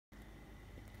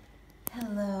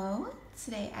Hello,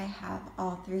 today I have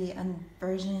all three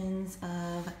versions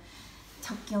of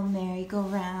Tokyo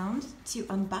Merry-Go-Round to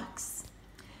unbox.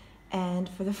 And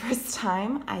for the first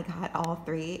time, I got all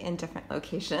three in different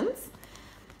locations.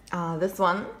 This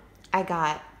one I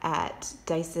got at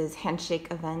Da-iCE's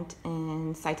handshake event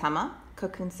in Saitama,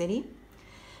 Kokun City.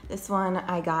 This one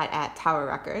I got at Tower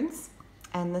Records.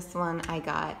 And this one I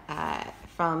got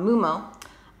from Mumo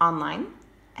online.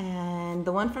 And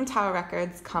the one from Tower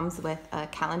Records comes with a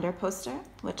calendar poster,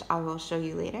 which I will show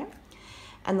you later.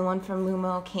 And the one from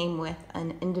Mumo came with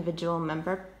an individual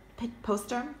member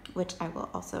poster, which I will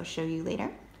also show you later.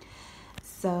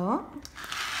 So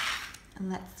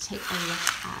let's take a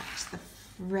look at the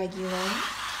regular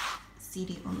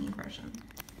CD-only version.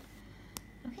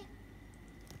 Okay.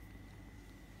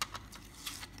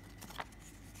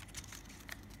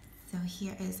 So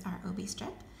here is our obi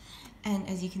strip. And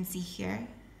as you can see here,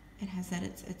 it has that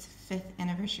it's 5th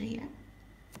anniversary year.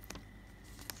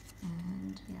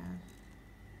 And we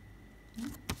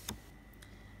have,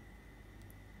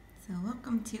 so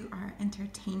welcome to our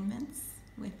entertainments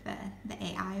with the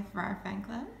AI for our fan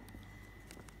club.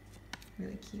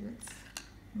 Really cute.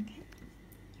 Okay,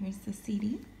 here's the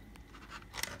CD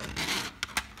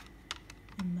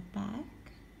in the back.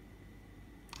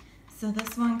 So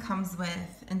this one comes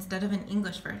with, instead of an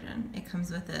English version, it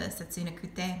comes with a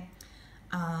Setsunakute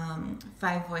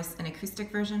 5-voice and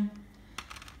acoustic version.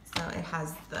 So it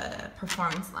has the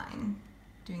performance line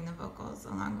doing the vocals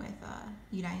along with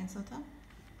Yurai and Sota.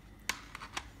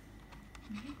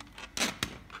 Okay,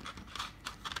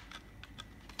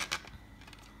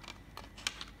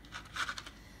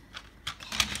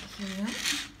 here we go.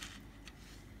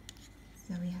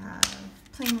 So we have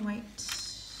plain white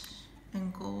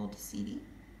and gold CD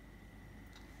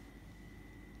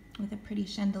with a pretty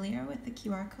chandelier with the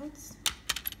QR codes.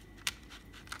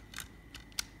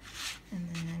 And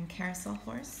then carousel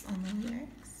horse on the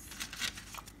lyrics.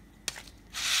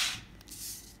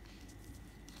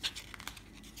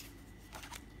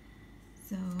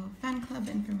 So fan club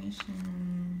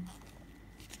information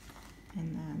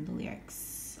and then the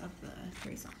lyrics of the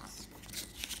 3 songs.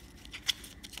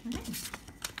 Okay.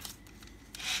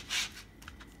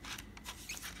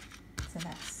 So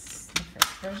that's the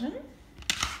first version.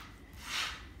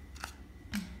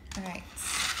 All right,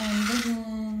 and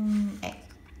version A.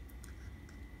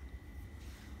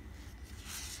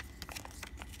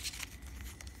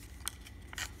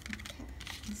 Okay,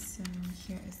 so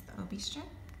here is the obi strip.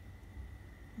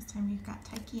 This time we've got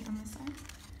Taiki on the side.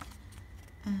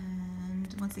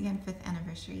 And once again, 5th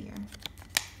anniversary year.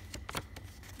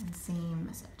 And same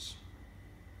message.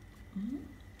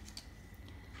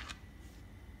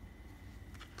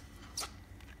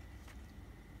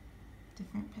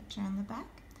 Different picture on the back.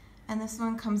 And this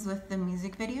one comes with the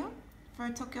music video for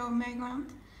Tokyo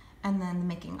Merry-Go-Round and then the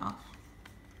making of.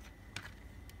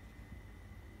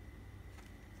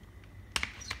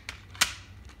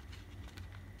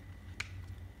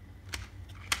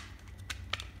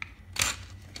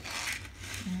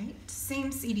 Alright,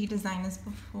 same CD design as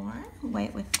before,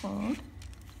 white with gold.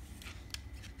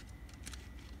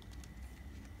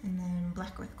 And then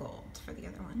black with gold for the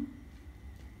other one.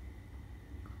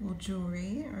 Cool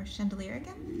jewelry or chandelier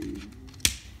again.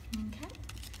 Okay,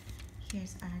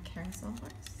 here's our carousel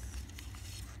horse.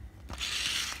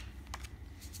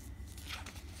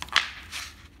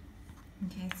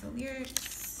 Okay, so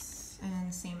lyrics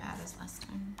and same ad as last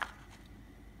time.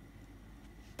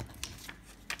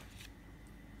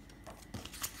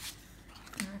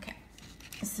 Okay,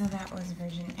 so that was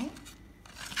version A.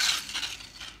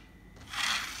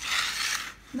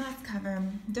 Last cover,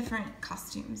 different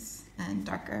costumes and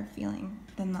darker feeling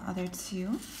than the other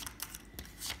two.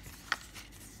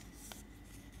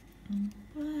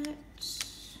 But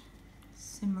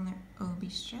similar obi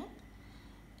strip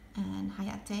and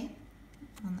hayate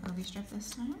on the obi strip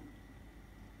this time.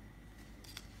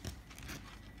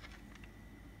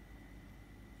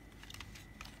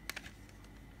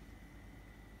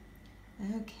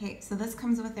 Okay, so this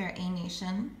comes with their A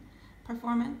Nation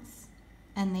performance.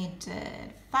 And they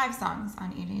did 5 songs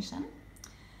on A Nation.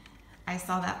 I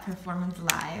saw that performance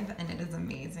live and it is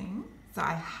amazing. So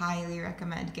I highly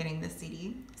recommend getting the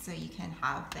CD so you can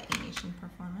have the A Nation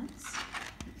performance.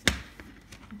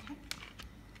 Okay.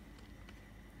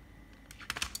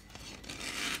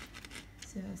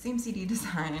 So same CD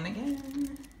design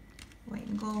again. White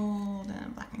and gold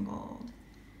and black and gold.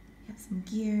 You have some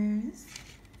gears.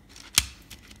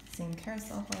 Same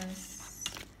carousel horse.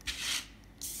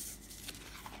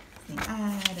 Same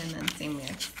ad, and then same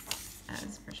lyrics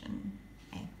as version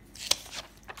A.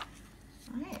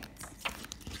 All right,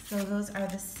 so those are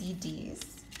the CDs.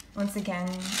 Once again,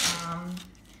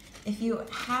 if you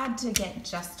had to get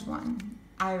just one,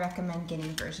 I recommend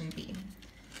getting version B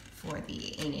for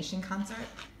the A Nation concert.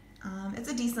 It's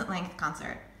a decent length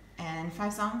concert and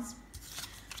 5 songs.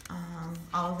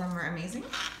 All of them were amazing,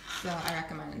 so I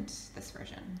recommend this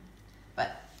version.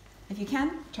 But if you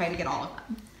can, try to get all of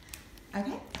them.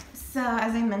 Okay, so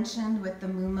as I mentioned with the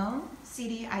Mumo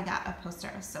CD, I got a poster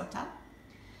of Sota.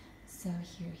 So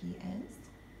here he is.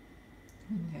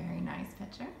 Very nice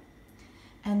picture.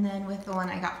 And then with the one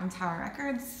I got from Tower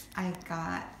Records, I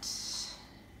got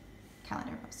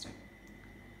calendar poster.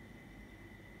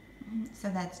 So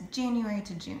that's January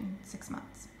to June, 6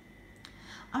 months.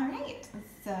 All right,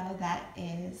 so that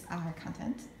is our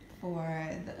content for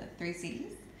the 3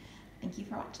 CDs. Thank you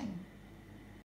for watching.